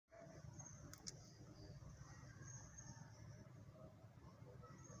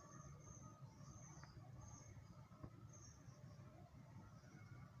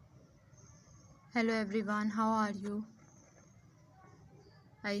Hello everyone, how are you?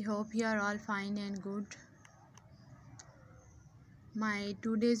 I hope you are all fine and good. My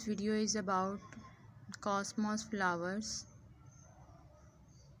today's video is about cosmos flowers.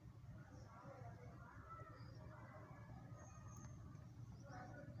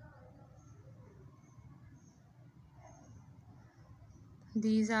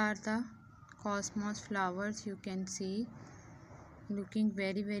 These are the cosmos flowers you can see, looking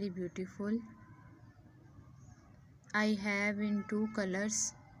very beautiful. I have in two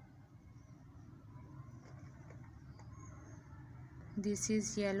colors. This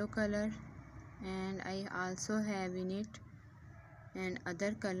is yellow color and I also have in it an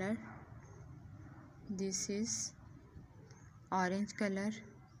other color. This is orange color.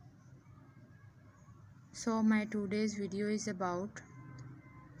 So my today's video is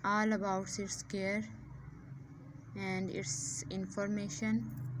all about its care and its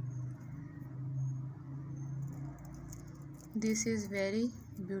information. This is very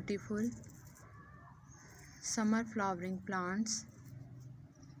beautiful summer flowering plants.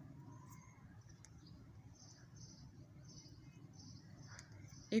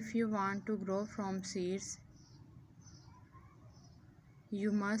 If you want to grow from seeds,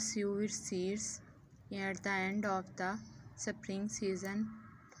 you must sow its seeds at the end of the spring season,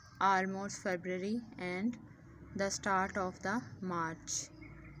 almost February, and the start of the March.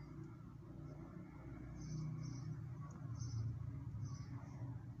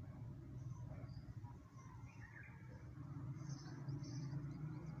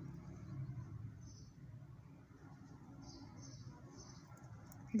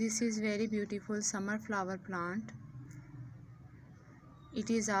 This is very beautiful summer flower plant. It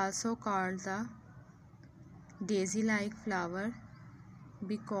is also called the daisy-like flower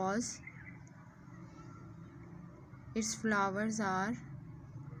because its flowers are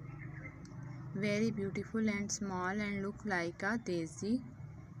very beautiful and small and look like a daisy,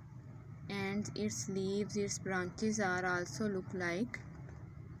 and its leaves, its branches are also look like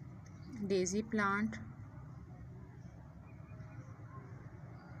daisy plant,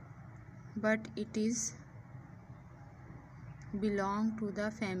 but it is belong to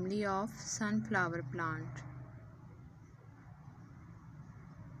the family of sunflower plant.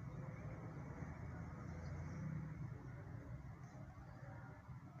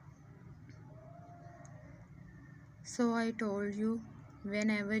 So I told you,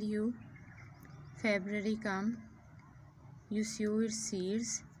 whenever you February come, you sow its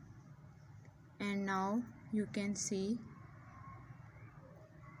seeds, and now you can see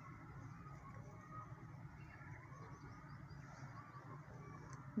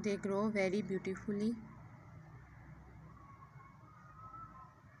they grow very beautifully.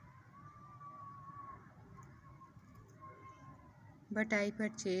 But I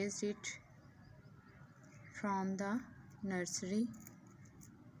purchased it from the nursery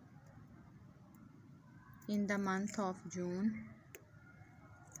in the month of June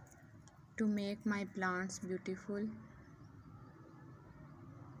to make my plants beautiful.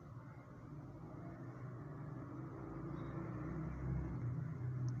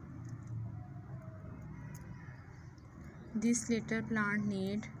 This little plant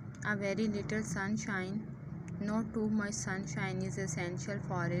need a very little sunshine. Not too much sunshine is essential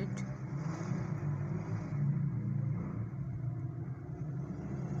for it.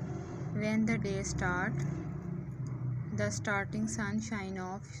 When the day starts, the starting sunshine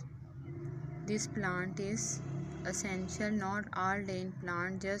of this plant is essential. Not all day in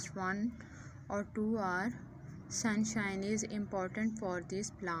plant, just 1 or 2 hours sunshine is important for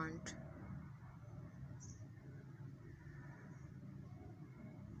this plant.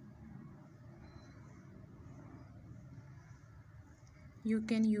 You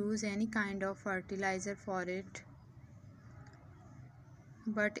can use any kind of fertilizer for it,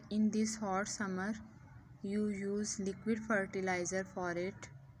 but in this hot summer you use liquid fertilizer for it.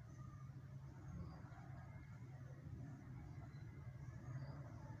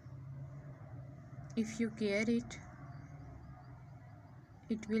 If you care it,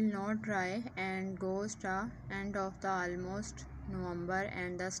 it will not dry and goes the end of the almost November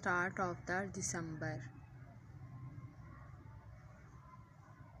and the start of the December,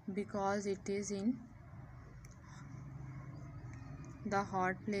 because it is in the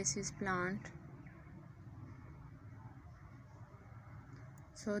hot places plant.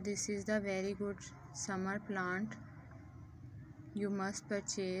 So this is the very good summer plant you must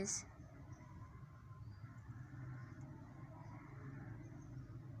purchase.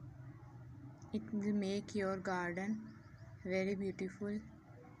 It will make your garden very beautiful.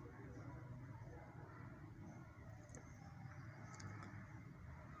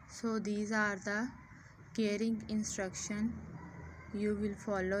 So these are the caring instruction you will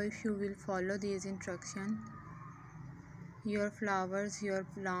follow. If you will follow these instructions, your flowers, your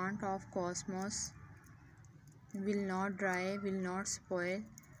plant of cosmos will not dry, will not spoil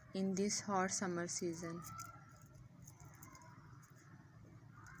in this hot summer season.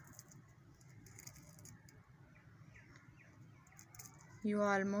 You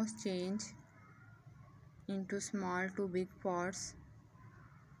almost change into small to big pots.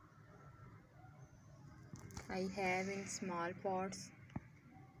 I have in small pots.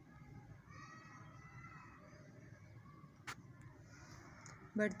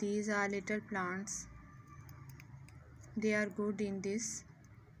 But these are little plants. They are good in this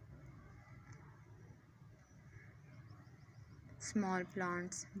small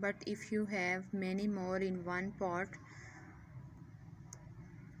plants. But if you have many more in one pot,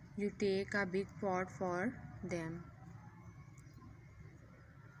 you take a big pot for them.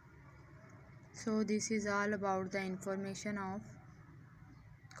 So this is all about the information of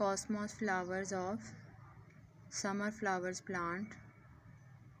cosmos flowers of summer flowers plant.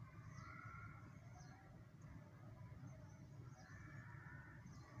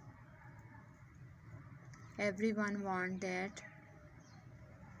 Everyone want that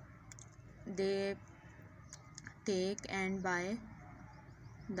they take and buy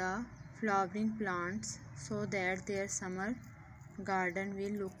the flowering plants so that their summer garden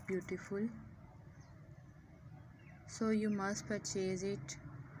will look beautiful. So you must purchase it.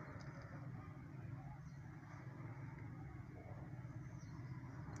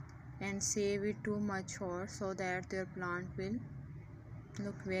 And save it to mature so that their plant will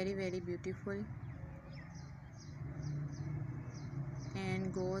look very beautiful.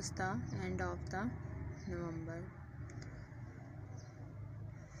 And goes the end of the November.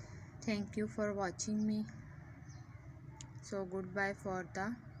 Thank you for watching me. So goodbye for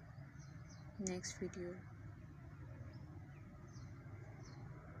the next video.